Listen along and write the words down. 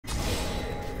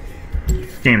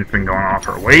game's been going on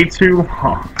for way too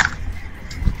long.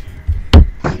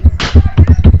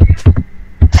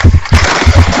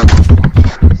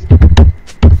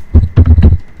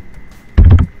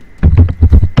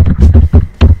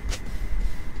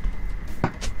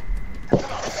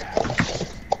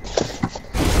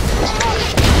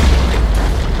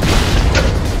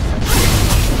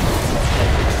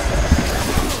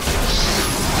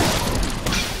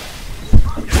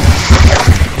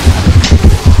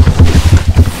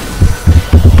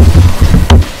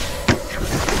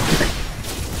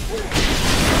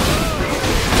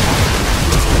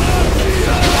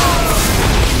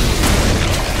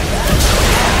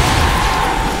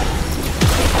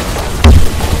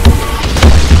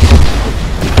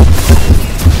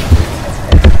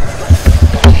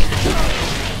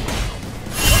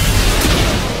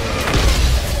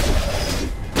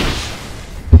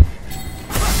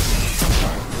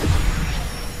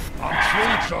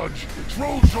 Charge,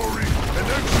 throw Zori, and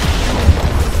execute.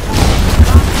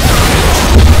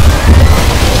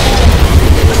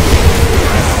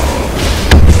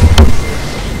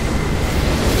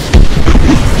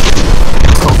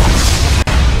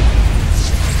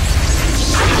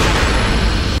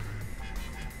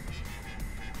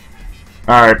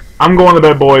 Alright, I'm going to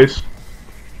bed, boys.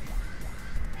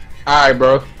 Alright,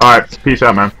 bro. Alright, peace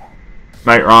out, man.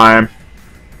 Night, Ryan.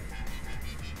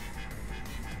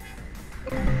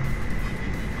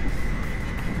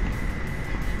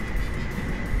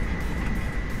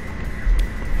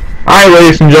 Alright,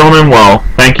 ladies and gentlemen, well,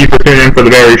 thank you for tuning in for the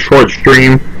very short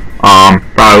stream.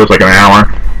 Probably was like an hour,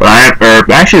 but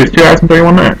actually it was 2 hours and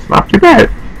 31 minutes. Not too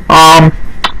bad. I'm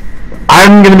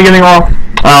gonna be getting off.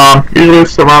 Usually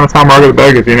it's around the time I go to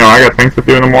bed, because, you know, I got things to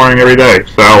do in the morning every day.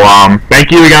 So,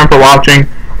 thank you again for watching.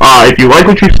 If you like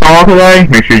what you saw today,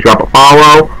 make sure you drop a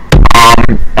follow.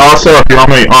 Also, if you're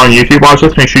on YouTube watch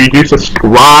this, make sure you do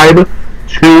subscribe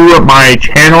to my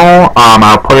channel.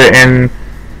 I'll put it in.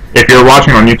 If you're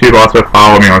watching on YouTube, also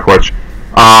follow me on Twitch.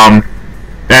 And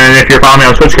if you're following me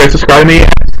on Twitch, guys, subscribe to me.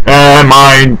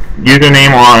 My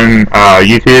username on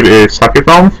YouTube is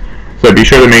SuckerFilms. So be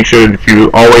sure to make sure that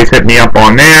you always hit me up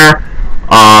on there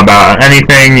about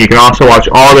anything. You can also watch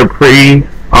all the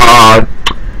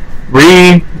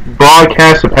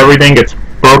rebroadcasts of everything gets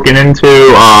broken into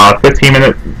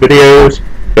 15-minute videos.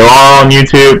 They're all on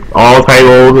YouTube, all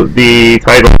titled the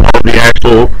title of the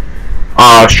actual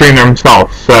stream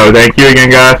themselves. So thank you again,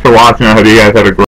 guys, for watching. I hope you guys have a great